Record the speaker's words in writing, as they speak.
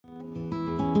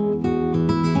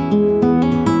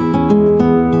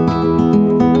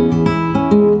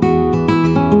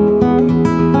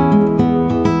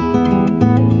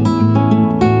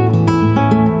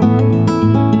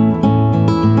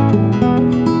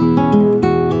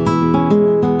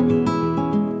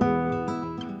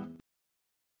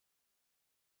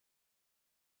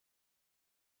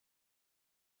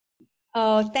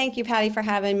Oh, thank you, Patty, for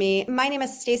having me. My name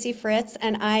is Stacy Fritz,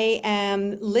 and I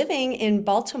am living in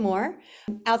Baltimore,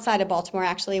 outside of Baltimore,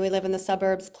 actually. We live in the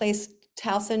suburbs, Place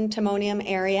Towson, Timonium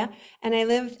area. And I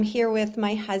live here with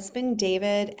my husband,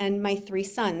 David, and my three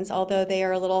sons, although they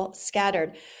are a little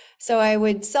scattered. So I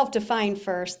would self-define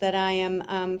first that I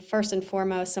am first and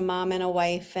foremost a mom and a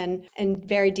wife and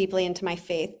very deeply into my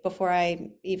faith before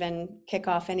I even kick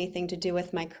off anything to do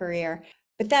with my career.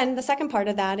 But then the second part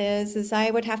of that is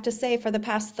I would have to say for the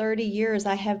past 30 years,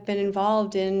 I have been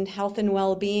involved in health and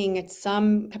well-being at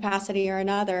some capacity or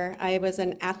another. I was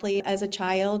an athlete as a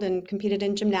child and competed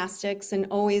in gymnastics and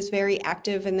always very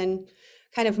active and then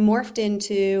kind of morphed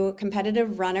into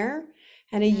competitive runner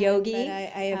and a yogi. But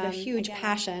I have a huge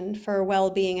passion for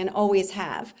well-being and always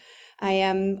have. I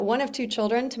am one of two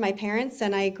children to my parents,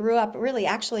 and I grew up really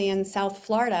actually in South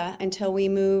Florida until we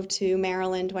moved to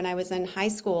Maryland when I was in high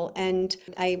school. And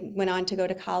I went on to go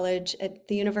to college at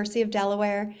the University of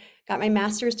Delaware, got my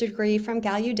master's degree from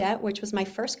Gallaudet, which was my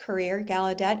first career.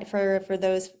 Gallaudet, for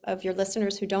those of your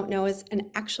listeners who don't know, is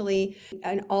actually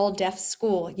an all-deaf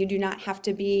school. You do not have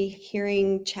to be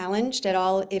hearing challenged at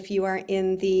all if you are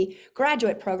in the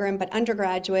graduate program, but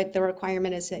undergraduate, the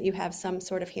requirement is that you have some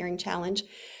sort of hearing challenge.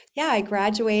 Yeah, I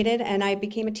graduated and I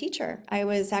became a teacher. I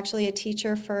was actually a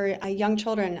teacher for young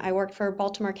children. I worked for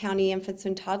Baltimore County infants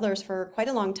and toddlers for quite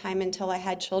a long time until I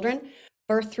had children.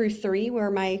 Birth through three were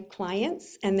my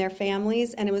clients and their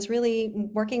families, and it was really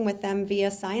working with them via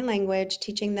sign language,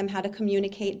 teaching them how to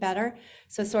communicate better.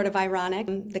 So sort of ironic,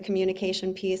 the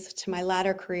communication piece to my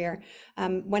latter career.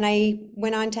 When I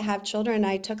went on to have children,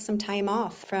 I took some time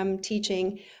off from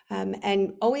teaching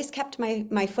and always kept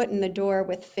my foot in the door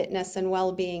with fitness and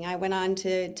well-being. I went on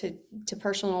to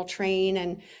personal train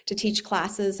and to teach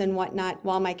classes and whatnot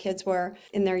while my kids were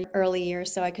in their early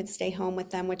years, so I could stay home with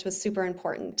them, which was super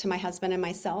important to my husband and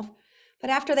myself. But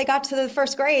after they got to the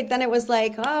first grade, then it was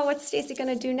like, oh, what's Stacy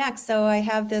going to do next? So I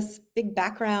have this big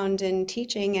background in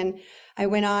teaching, and I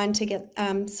went on to get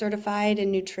certified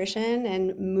in nutrition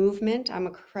and movement. I'm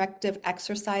a corrective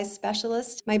exercise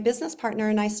specialist. My business partner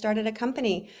and I started a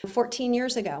company 14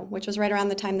 years ago, which was right around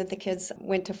the time that the kids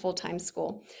went to full-time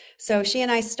school. So she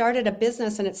and I started a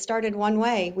business, and it started one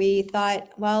way. We thought,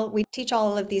 well, we teach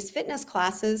all of these fitness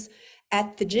classes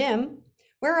at the gym.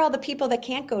 Where are all the people that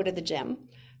can't go to the gym?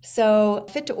 So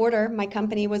Fit to Order, my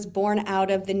company, was born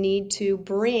out of the need to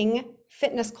bring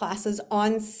fitness classes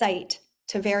on site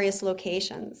to various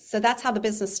locations. So that's how the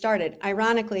business started.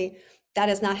 Ironically, that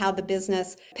is not how the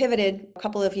business pivoted. A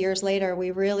couple of years later, we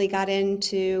really got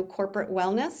into corporate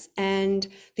wellness and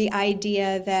the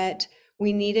idea that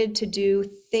we needed to do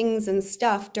things and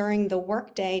stuff during the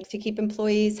workday to keep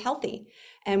employees healthy.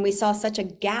 And we saw such a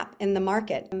gap in the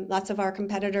market. Lots of our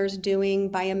competitors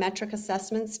doing biometric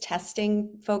assessments,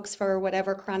 testing folks for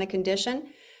whatever chronic condition,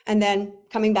 and then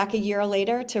coming back a year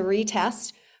later to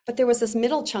retest. But there was this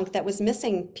middle chunk that was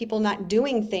missing, people not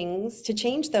doing things to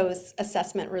change those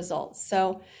assessment results.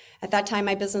 So at that time,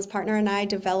 my business partner and I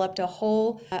developed a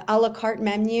whole a la carte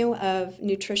menu of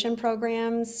nutrition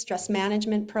programs, stress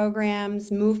management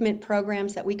programs, movement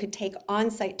programs that we could take on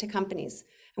site to companies.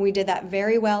 And we did that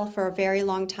very well for a very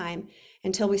long time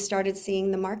until we started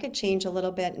seeing the market change a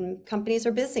little bit, and companies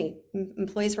are busy.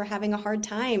 Employees were having a hard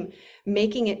time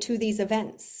making it to these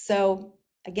events. So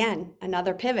again,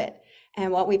 another pivot.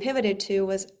 And what we pivoted to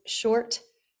was short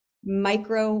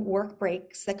micro work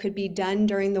breaks that could be done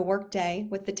during the workday,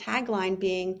 with the tagline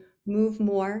being move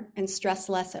more and stress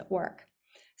less at work.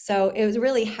 So it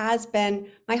really has been,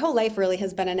 my whole life really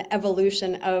has been an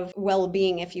evolution of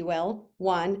well-being, if you will,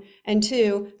 one. And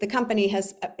two, the company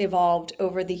has evolved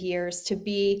over the years to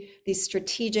be these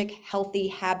strategic, healthy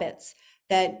habits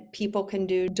that people can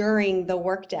do during the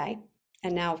workday.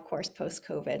 And now, of course,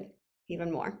 post-COVID, even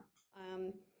more.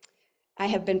 I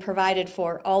have been provided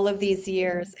for all of these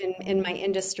years in my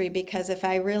industry, because if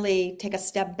I really take a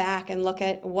step back and look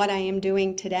at what I am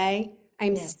doing today,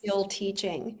 I'm Yes. still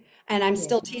teaching. And I'm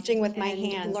still Yes. teaching with my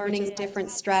hands, learning different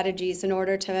strategies in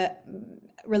order to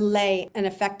relay an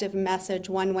effective message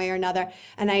one way or another.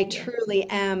 And I Yes. truly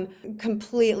am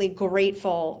completely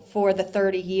grateful for the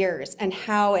 30 years and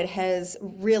how it has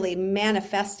really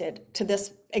manifested to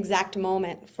this exact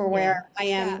moment for where I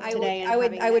am today.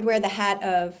 I would wear the hat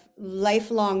of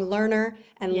lifelong learner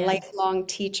and Yes. lifelong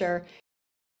teacher.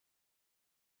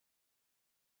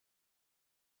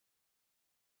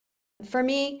 For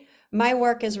me, my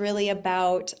work is really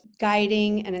about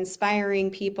guiding and inspiring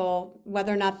people,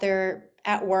 whether or not they're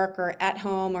at work or at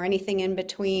home or anything in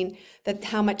between, that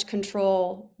how much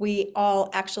control we all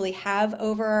actually have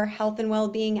over our health and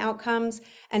well-being outcomes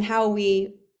and how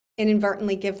we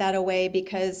inadvertently give that away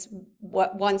because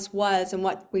what once was and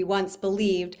what we once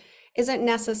believed isn't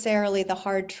necessarily the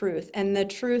hard truth. And the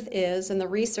truth is, and the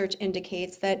research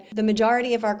indicates, that the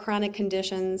majority of our chronic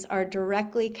conditions are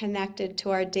directly connected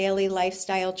to our daily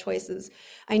lifestyle choices.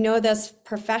 I know this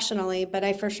professionally, but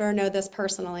I for sure know this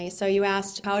personally. So you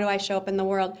asked, how do I show up in the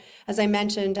world? As I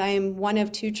mentioned, I am one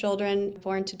of two children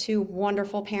born to two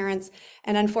wonderful parents.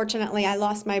 And unfortunately, I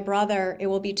lost my brother. It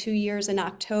will be 2 years in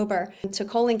October to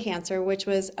colon cancer, which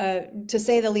was, to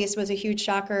say the least, was a huge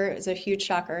shocker. It was a huge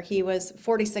shocker. He was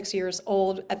 46 years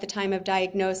old at the time of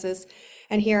diagnosis.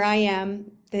 And here I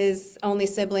am, his only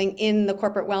sibling in the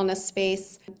corporate wellness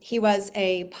space. He was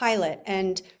a pilot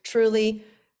and truly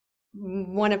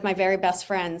one of my very best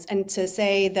friends. And to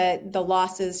say that the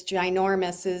loss is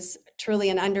ginormous is truly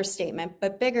an understatement.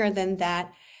 But bigger than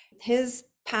that, his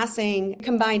passing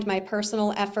combined my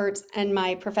personal efforts and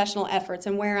my professional efforts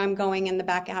and where I'm going in the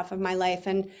back half of my life.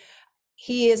 And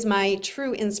he is my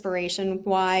true inspiration,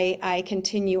 why I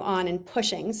continue on and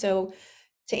pushing. So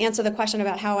to answer the question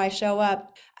about how I show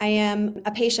up, I am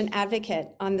a patient advocate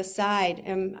on the side.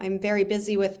 I'm very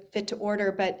busy with Fit to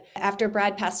Order, but after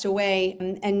Brad passed away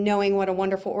and knowing what a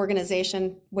wonderful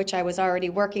organization, which I was already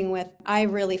working with, I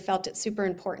really felt it super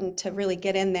important to really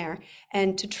get in there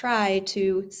and to try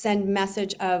to send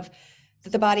message of that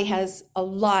the body has a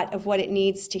lot of what it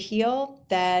needs to heal,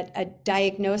 that a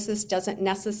diagnosis doesn't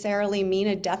necessarily mean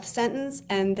a death sentence,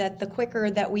 and that the quicker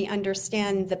that we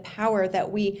understand the power that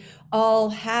we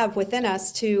all have within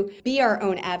us to be our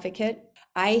own advocate,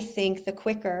 I think the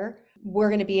quicker we're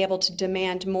going to be able to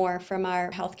demand more from our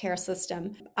healthcare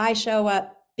system. I show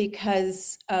up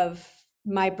because of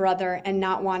my brother and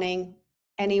not wanting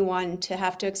anyone to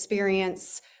have to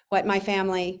experience what my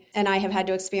family and I have had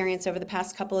to experience over the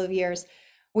past couple of years.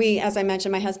 We, as I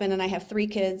mentioned, my husband and I have 3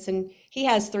 kids, and he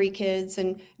has 3 kids,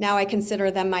 and now I consider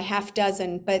them my half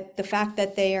dozen. But the fact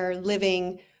that they are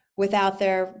living without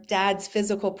their dad's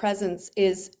physical presence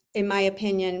is, in my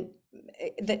opinion,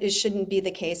 that it shouldn't be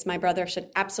the case. My brother should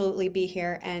absolutely be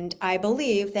here, and I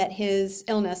believe that his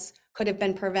illness could have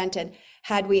been prevented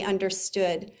had we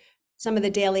understood some of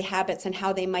the daily habits and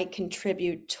how they might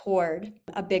contribute toward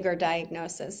a bigger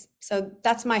diagnosis. So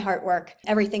that's my heart work.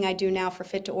 Everything I do now for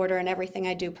Fit to Order and everything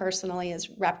I do personally is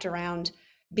wrapped around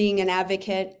being an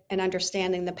advocate and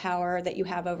understanding the power that you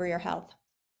have over your health.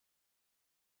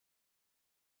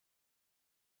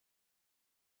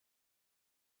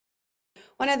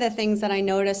 One of the things that I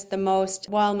noticed the most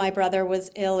while my brother was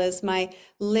ill is my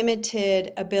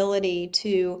limited ability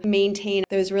to maintain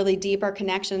those really deeper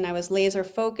connections. I was laser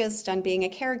focused on being a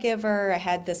caregiver. I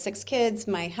had the 6 kids,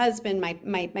 my husband,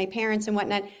 my parents and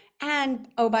whatnot. And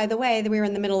oh, by the way, we were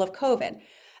in the middle of COVID.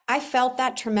 I felt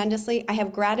that tremendously. I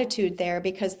have gratitude there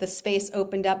because the space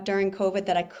opened up during COVID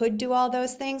that I could do all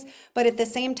those things. But at the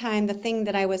same time, the thing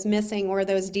that I was missing were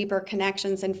those deeper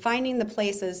connections and finding the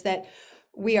places that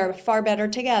we are far better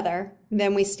together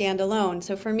than we stand alone.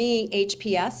 So for me,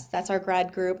 HPS, that's our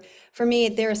grad group, for me,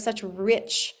 there are such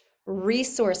rich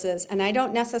resources, and I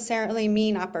don't necessarily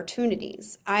mean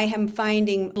opportunities. I am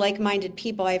finding like-minded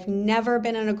people. I've never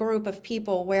been in a group of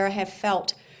people where I have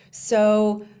felt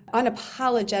so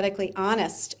unapologetically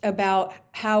honest about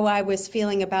how I was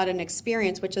feeling about an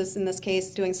experience, which is in this case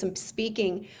doing some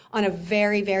speaking on a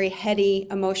very, very heady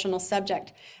emotional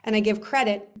subject. And I give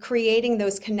credit creating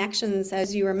those connections,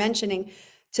 as you were mentioning,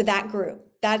 to that group.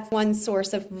 That's one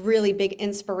source of really big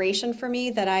inspiration for me,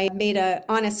 that I made an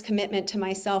honest commitment to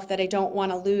myself that I don't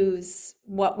want to lose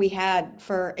what we had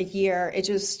for a year. It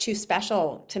was too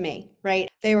special to me, right?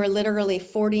 They were literally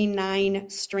 49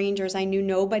 strangers. I knew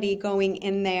nobody going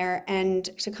in there, and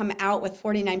to come out with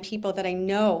 49 people that I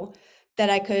know that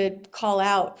I could call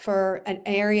out for an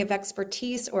area of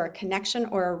expertise or a connection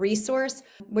or a resource,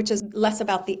 which is less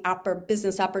about the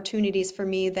business opportunities for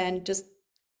me than just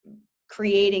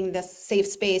creating this safe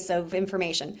space of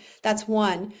information. That's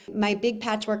one. My big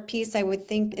patchwork piece, I would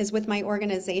think, is with my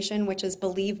organization, which is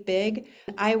Believe Big.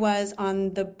 I was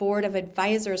on the board of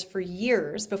advisors for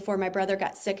years before my brother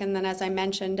got sick. And then, as I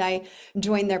mentioned, I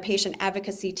joined their patient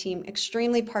advocacy team,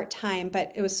 extremely part-time,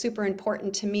 but it was super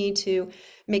important to me to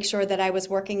make sure that I was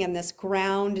working in this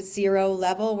ground zero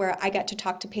level where I got to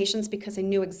talk to patients because I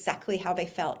knew exactly how they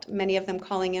felt. Many of them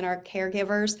calling in are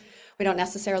caregivers. We don't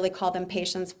necessarily call them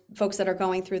patients, folks that are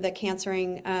going through the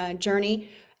cancering journey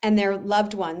and their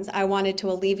loved ones. I wanted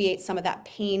to alleviate some of that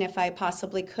pain if I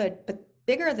possibly could. But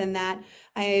bigger than that,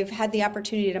 I've had the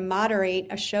opportunity to moderate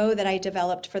a show that I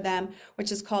developed for them,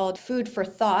 which is called Food for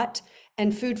Thought.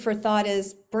 And Food for Thought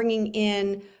is bringing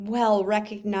in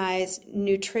well-recognized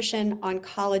nutrition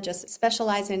oncologists,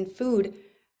 specialize in food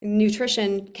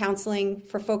nutrition counseling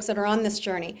for folks that are on this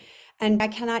journey. And I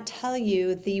cannot tell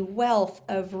you the wealth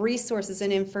of resources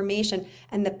and information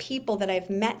and the people that I've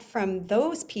met from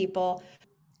those people.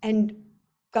 And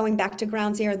going back to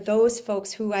Ground Zero, those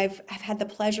folks who I've had the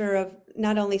pleasure of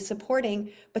not only supporting,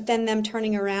 but then them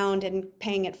turning around and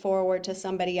paying it forward to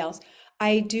somebody else.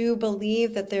 I do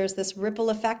believe that there's this ripple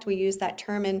effect. We use that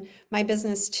term in my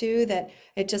business too, that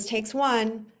it just takes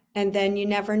one and then you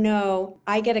never know.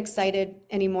 I get excited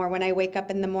anymore when I wake up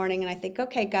in the morning and I think,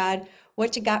 okay, God,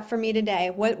 what you got for me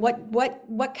today?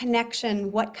 What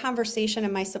connection, what conversation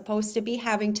am I supposed to be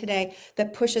having today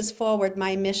that pushes forward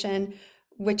my mission,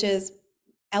 which is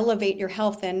elevate your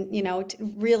health and, to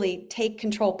really take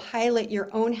control, pilot your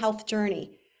own health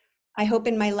journey. I hope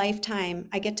in my lifetime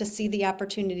I get to see the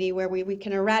opportunity where we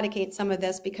can eradicate some of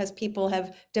this because people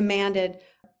have demanded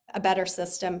a better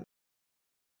system.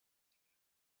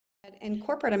 In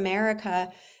corporate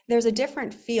America, there's a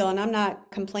different feel, and I'm not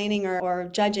complaining or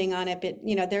judging on it, but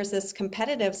there's this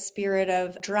competitive spirit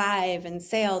of drive and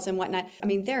sales and whatnot. I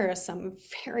mean, there are some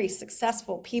very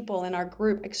successful people in our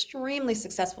group, extremely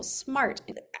successful, smart.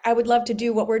 I would love to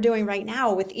do what we're doing right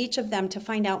now with each of them to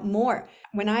find out more.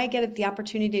 When I get the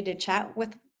opportunity to chat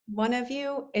with one of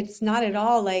you, it's not at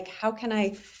all like, can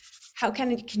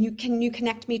you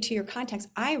connect me to your contacts?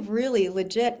 I really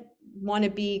legit want to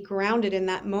be grounded in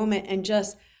that moment and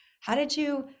just how did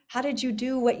you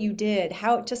do what you did?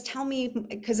 Just tell me,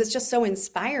 because it's just so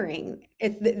inspiring.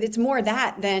 It's more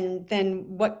that than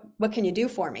what can you do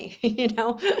for me?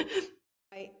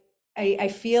 I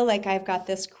feel like I've got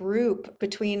this group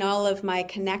between all of my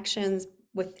connections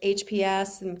with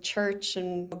HPS and church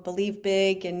and Believe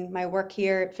Big and my work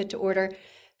here at Fit to Order,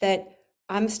 that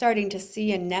I'm starting to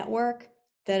see a network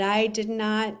that I did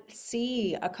not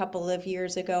see a couple of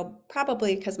years ago,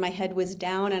 probably because my head was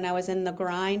down and I was in the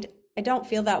grind. I don't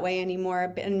feel that way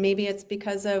anymore. And maybe it's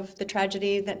because of the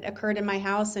tragedy that occurred in my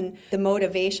house and the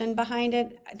motivation behind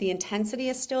it. The intensity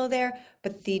is still there,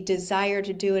 but the desire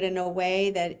to do it in a way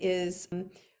that is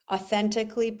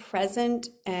authentically present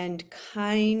and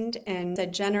kind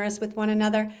and generous with one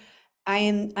another.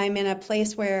 I'm in a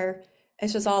place where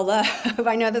it's just all love.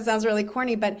 I know that sounds really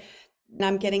corny, but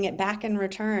I'm getting it back in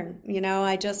return.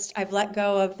 I've let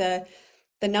go of the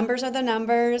numbers are the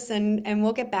numbers, and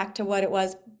we'll get back to what it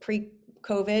was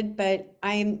pre-COVID. But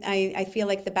I feel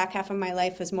like the back half of my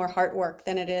life is more heart work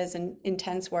than it is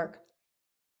intense work.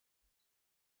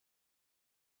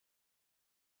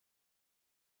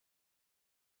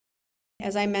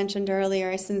 As I mentioned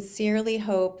earlier, I sincerely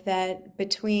hope that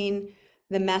between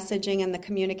the messaging and the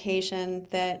communication,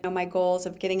 that my goals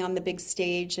of getting on the big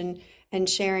stage and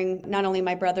sharing not only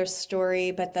my brother's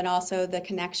story, but then also the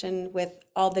connection with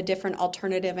all the different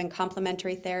alternative and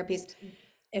complementary therapies.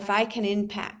 If I can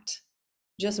impact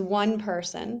just one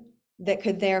person, that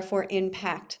could therefore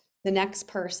impact the next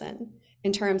person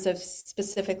in terms of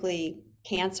specifically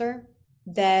cancer,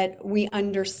 that we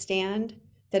understand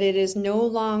that it is no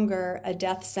longer a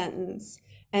death sentence,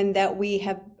 and that we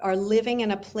are living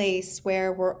in a place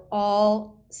where we're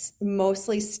all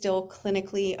mostly still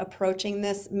clinically approaching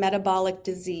this metabolic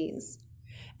disease.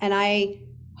 And I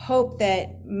hope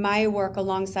that my work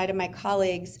alongside of my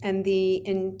colleagues and the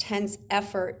intense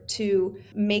effort to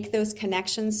make those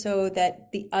connections so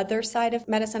that the other side of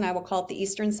medicine, I will call it the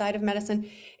Eastern side of medicine,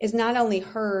 is not only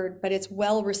heard, but it's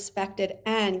well respected,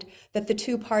 and that the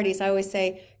two parties, I always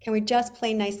say, can we just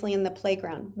play nicely in the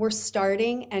playground? We're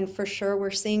starting, and for sure we're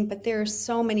seeing, but there are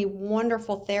so many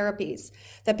wonderful therapies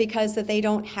that because that they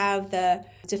don't have the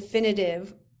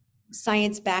definitive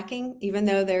science backing, even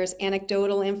though there's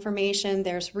anecdotal information,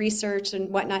 there's research and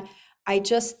whatnot. I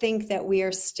just think that we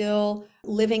are still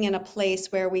living in a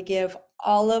place where we give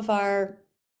all of our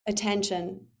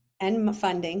attention and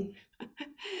funding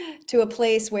to a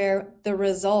place where the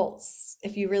results,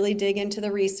 if you really dig into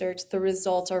the research, the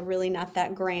results are really not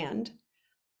that grand.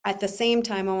 At the same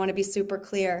time, I want to be super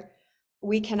clear.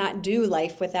 We cannot do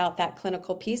life without that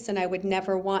clinical piece, and I would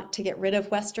never want to get rid of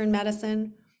Western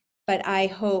medicine. But I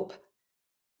hope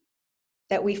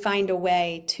that we find a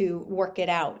way to work it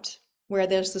out where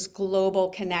there's this global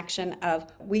connection of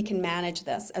we can manage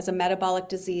this as a metabolic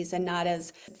disease and not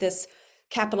as this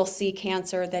capital C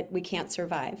cancer that we can't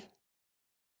survive.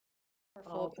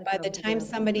 By the time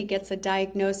somebody gets a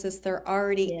diagnosis, they're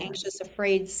already anxious,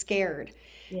 afraid, scared.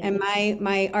 Yes. And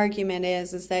my argument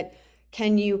is that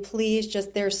can you please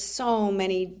there's so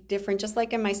many different, just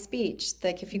like in my speech,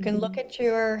 like if you can look at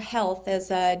your health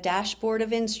as a dashboard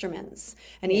of instruments,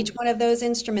 and each one of those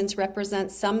instruments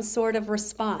represents some sort of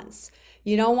response.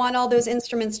 You don't want all those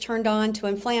instruments turned on to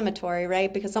inflammatory,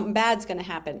 right? Because something bad's going to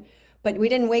happen. But we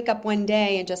didn't wake up one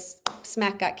day and just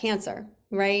smack got cancer,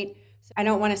 right? I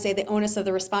don't want to say the onus of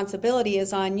the responsibility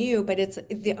is on you, but it's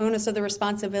the onus of the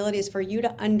responsibility is for you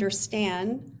to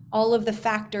understand all of the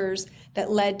factors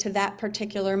that led to that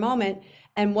particular moment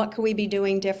and what could we be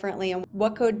doing differently and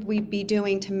what could we be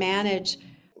doing to manage.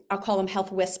 I'll call them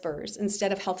health whispers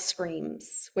instead of health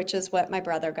screams, which is what my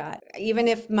brother got. Even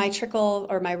if my trickle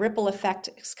or my ripple effect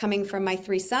is coming from my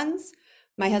three sons,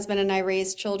 my husband and I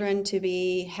raised children to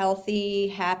be healthy,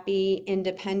 happy,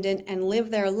 independent, and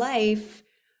live their life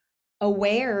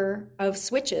aware of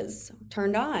switches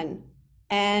turned on.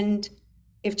 And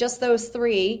if just those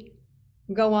three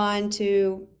go on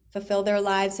to fulfill their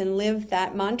lives and live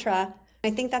that mantra,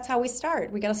 I think that's how we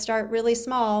start. We got to start really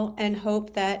small and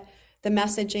hope that the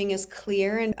messaging is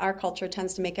clear, and our culture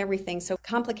tends to make everything so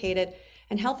complicated.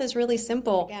 And health is really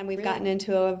simple. And we've gotten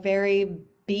into a very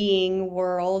being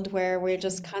world where we're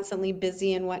just constantly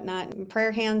busy and whatnot.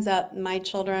 Prayer hands up, my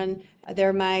children,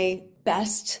 they're my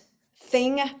best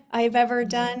thing I've ever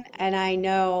done. And I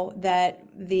know that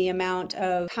the amount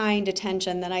of kind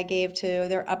attention that I gave to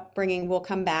their upbringing will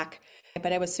come back.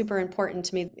 But it was super important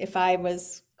to me if I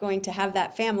was going to have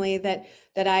that family that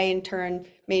I in turn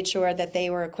made sure that they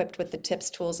were equipped with the tips,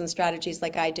 tools, and strategies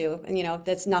like I do. And,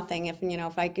 that's nothing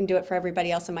if I can do it for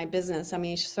everybody else in my business. I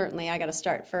mean, certainly I got to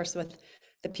start first with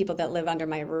the people that live under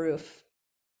my roof.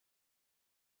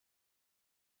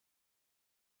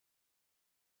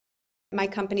 My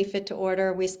company, Fit to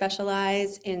Order, we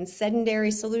specialize in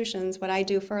sedentary solutions. What I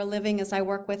do for a living is I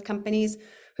work with companies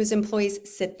whose employees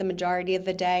sit the majority of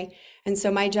the day. And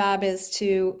so my job is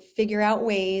to figure out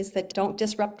ways that don't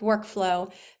disrupt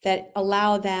workflow, that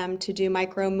allow them to do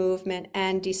micro movement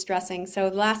and de-stressing. So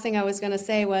the last thing I was going to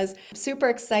say was super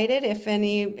excited. If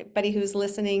anybody who's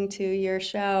listening to your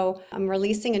show, I'm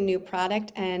releasing a new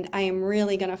product and I am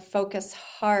really going to focus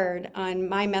hard on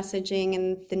my messaging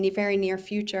in the very near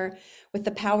future with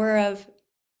the power of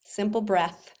simple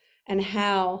breath and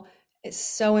how it's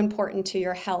so important to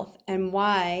your health and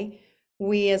why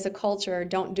we as a culture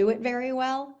don't do it very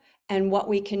well and what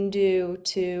we can do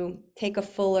to take a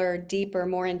fuller, deeper,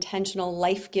 more intentional,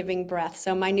 life-giving breath.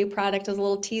 So my new product is a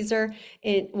little teaser.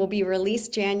 It will be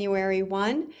released January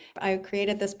 1. I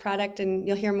created this product and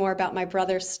you'll hear more about my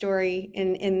brother's story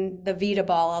in the Vita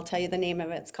Ball. I'll tell you the name of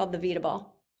it. It's called the Vita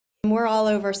Ball. We're all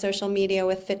over social media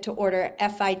with Fit to Order,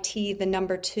 FIT, the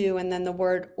number 2, and then the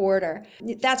word order.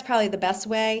 That's probably the best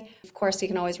way. Of course, you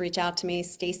can always reach out to me,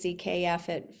 Stacy KF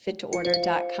at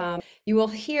fittoorder.com. You will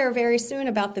hear very soon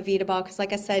about the Vita Ball because,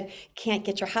 like I said, can't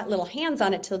get your hot little hands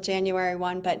on it till January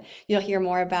 1, but you'll hear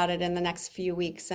more about it in the next few weeks.